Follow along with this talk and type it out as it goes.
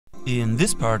In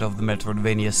this part of the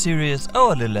Metroidvania series,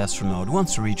 our little astronaut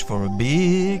wants to reach for a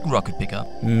big rocket pickup.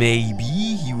 Maybe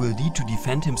he will need to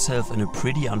defend himself in a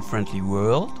pretty unfriendly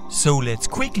world. So let's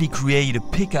quickly create a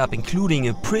pickup including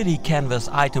a pretty canvas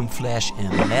item flash in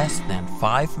less than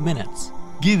 5 minutes,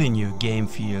 giving your game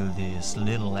feel this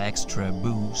little extra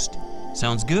boost.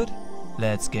 Sounds good?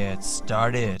 Let's get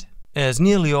started. As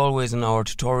nearly always in our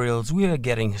tutorials, we are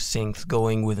getting things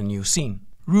going with a new scene.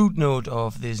 Root node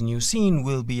of this new scene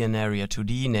will be an area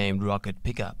 2D named Rocket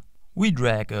Pickup. We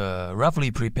drag a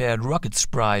roughly prepared rocket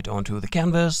sprite onto the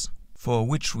canvas, for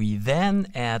which we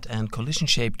then add an collision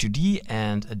shape 2D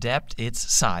and adapt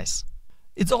its size.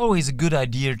 It's always a good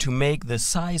idea to make the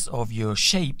size of your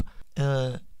shape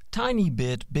a tiny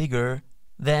bit bigger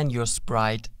than your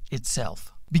sprite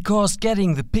itself, because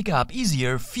getting the pickup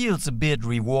easier feels a bit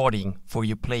rewarding for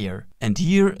your player. And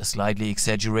here a slightly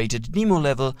exaggerated Nemo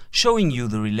level showing you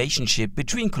the relationship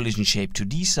between collision shape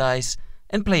 2D size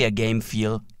and player game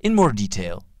feel in more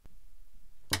detail.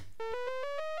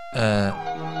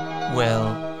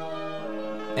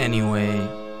 Anyway.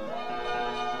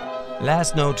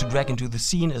 Last node to drag into the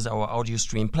scene is our audio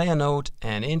stream player node,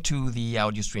 and into the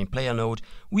audio stream player node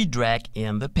we drag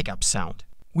in the pickup sound.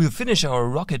 We'll finish our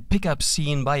rocket pickup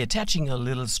scene by attaching a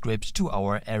little script to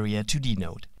our area 2D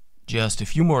node. Just a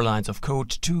few more lines of code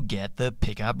to get the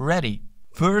pickup ready.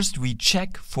 First we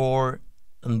check for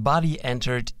a body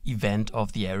entered event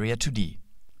of the area 2D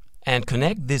and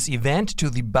connect this event to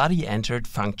the body entered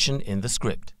function in the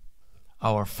script.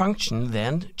 Our function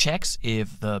then checks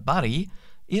if the body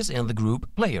is in the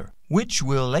group player, which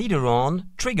will later on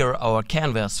trigger our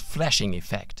canvas flashing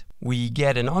effect. We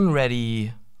get an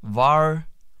onReady var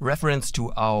reference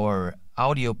to our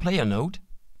audio player node,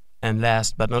 and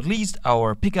last but not least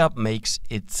our pickup makes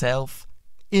itself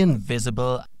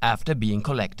invisible after being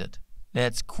collected.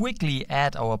 Let's quickly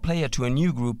add our player to a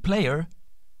new group player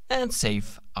and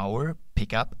save our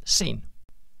pickup scene.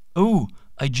 Oh,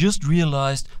 I just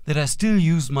realized that I still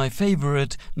use my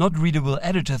favorite not readable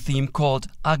editor theme called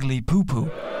Ugly Poo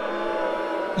Poo.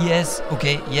 Yes,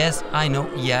 okay, yes, I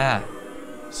know, yeah.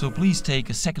 So please take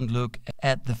a second look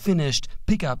at the finished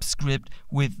pickup script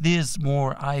with this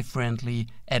more eye-friendly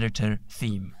editor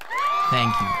theme.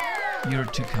 Thank you. You're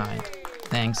too kind.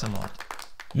 Thanks a lot.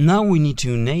 Now we need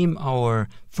to name our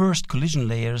first collision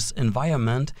layers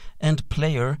environment and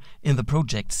player in the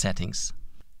project settings.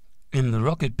 In the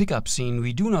rocket pickup scene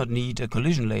we do not need a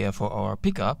collision layer for our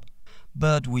pickup,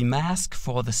 but we mask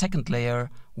for the second layer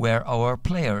where our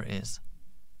player is.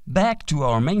 Back to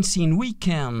our main scene, we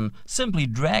can simply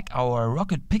drag our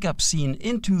rocket pickup scene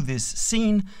into this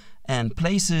scene and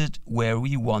place it where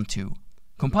we want to.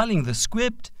 Compiling the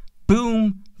script,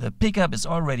 boom, the pickup is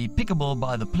already pickable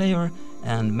by the player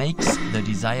and makes the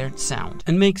desired sound.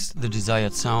 And makes the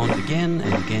desired sound again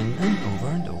and again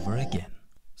and over again.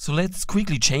 So let's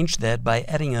quickly change that by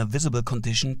adding a visible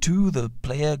condition to the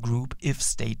player group if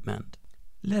statement.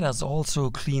 Let us also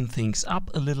clean things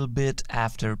up a little bit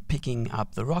after picking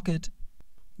up the rocket.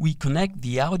 We connect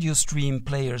the audio stream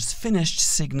player's finished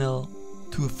signal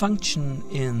to a function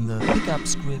in the pickup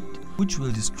script, which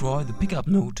will destroy the pickup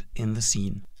node in the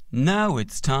scene. Now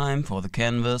it's time for the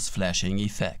canvas flashing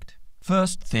effect.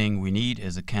 First thing we need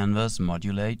is a canvas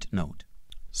modulate node,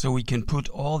 so we can put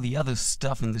all the other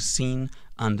stuff in the scene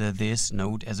under this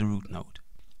node as a root node.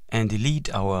 And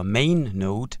delete our main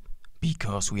node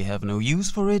because we have no use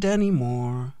for it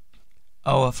anymore.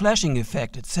 Our flashing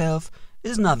effect itself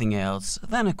is nothing else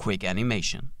than a quick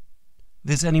animation.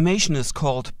 This animation is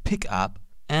called pickup,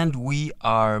 and we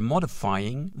are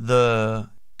modifying the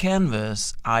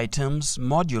canvas items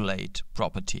modulate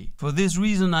property. For this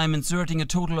reason I'm inserting a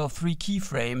total of 3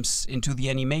 keyframes into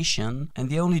the animation, and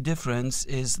the only difference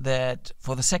is that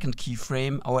for the second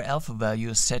keyframe our alpha value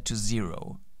is set to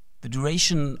 0. The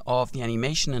duration of the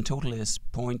animation in total is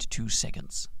 0.2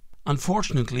 seconds.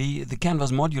 Unfortunately, the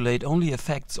canvas modulate only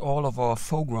affects all of our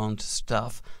foreground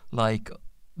stuff like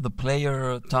the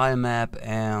player, tile map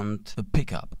and the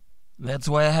pickup. That's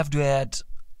why I have to add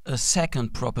a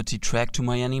second property track to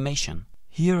my animation.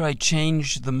 Here I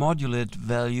change the modulate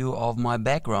value of my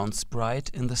background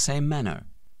sprite in the same manner.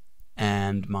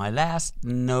 And my last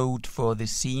node for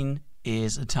this scene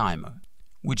is a timer,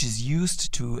 which is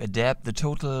used to adapt the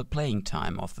total playing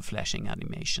time of the flashing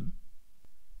animation.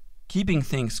 Keeping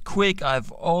things quick,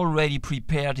 I've already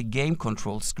prepared a game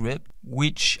control script,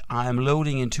 which I'm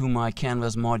loading into my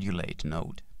canvas modulate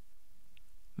node.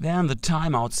 Then the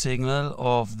timeout signal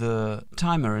of the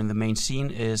timer in the main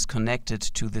scene is connected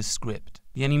to this script.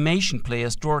 The animation player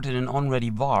stored in an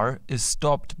onReady var is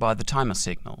stopped by the timer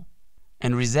signal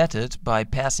and resetted by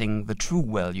passing the true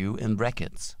value in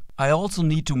brackets. I also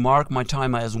need to mark my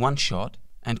timer as 1 shot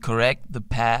and correct the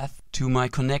path to my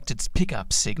connected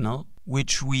pickup signal,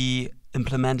 which we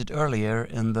implemented earlier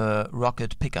in the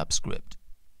rocket pickup script.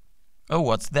 Oh,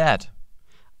 what's that?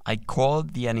 I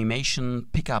called the animation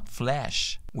pickup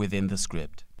flash within the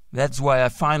script. That's why I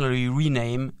finally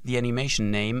rename the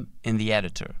animation name in the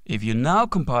editor. If you now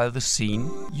compile the scene,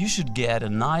 you should get a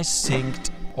nice synced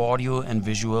audio and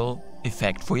visual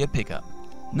effect for your pickup.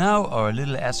 Now our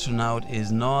little astronaut is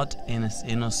not as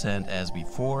innocent as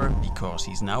before, because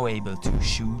he's now able to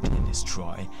shoot and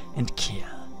destroy and kill.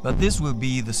 But this will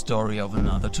be the story of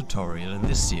another tutorial in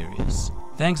this series.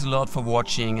 Thanks a lot for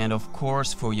watching, and of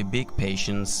course for your big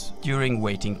patience during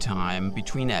waiting time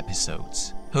between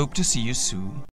episodes. Hope to see you soon.